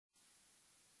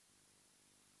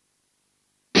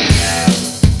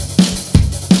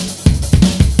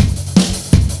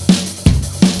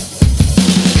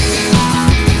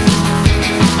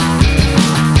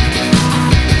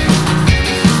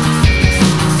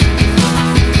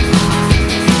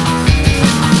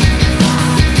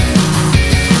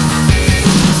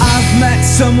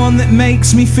someone that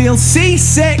makes me feel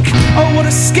seasick. Oh, what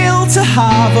a skill to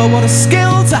have, oh, what a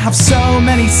skill to have so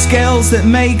many skills that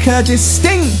make her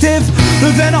distinctive.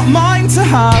 No, they're not mine to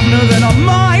have, no, they're not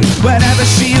mine. Whenever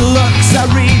she looks,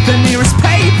 I read the nearest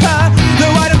paper.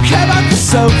 Though I don't care about the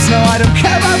soaps, no, I don't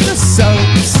care about the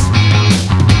soaps.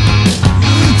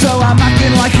 Though I'm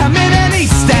acting like I'm in an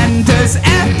Eastenders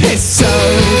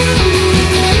episode.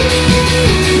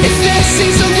 If this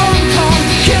is a rom-com,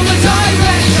 kill the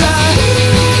director.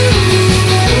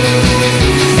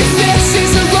 If this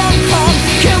is a rom-com,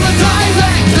 kill the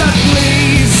director,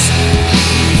 please.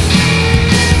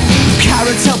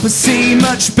 Carrots help us see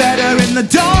much better in the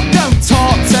dark. Don't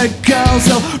talk to girls,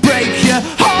 they'll break your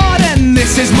heart. And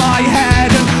this is my head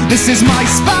and this is my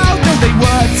spout. Though they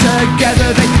work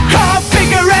together, they can't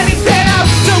figure anything out.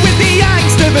 So with the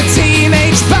angst of a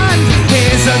teenage band,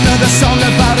 here's another song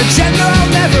about a gender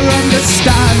I'll never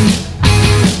understand.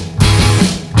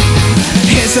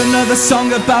 Here's another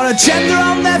song about a gender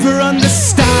I'll never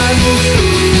understand.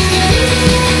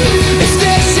 If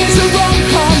this is a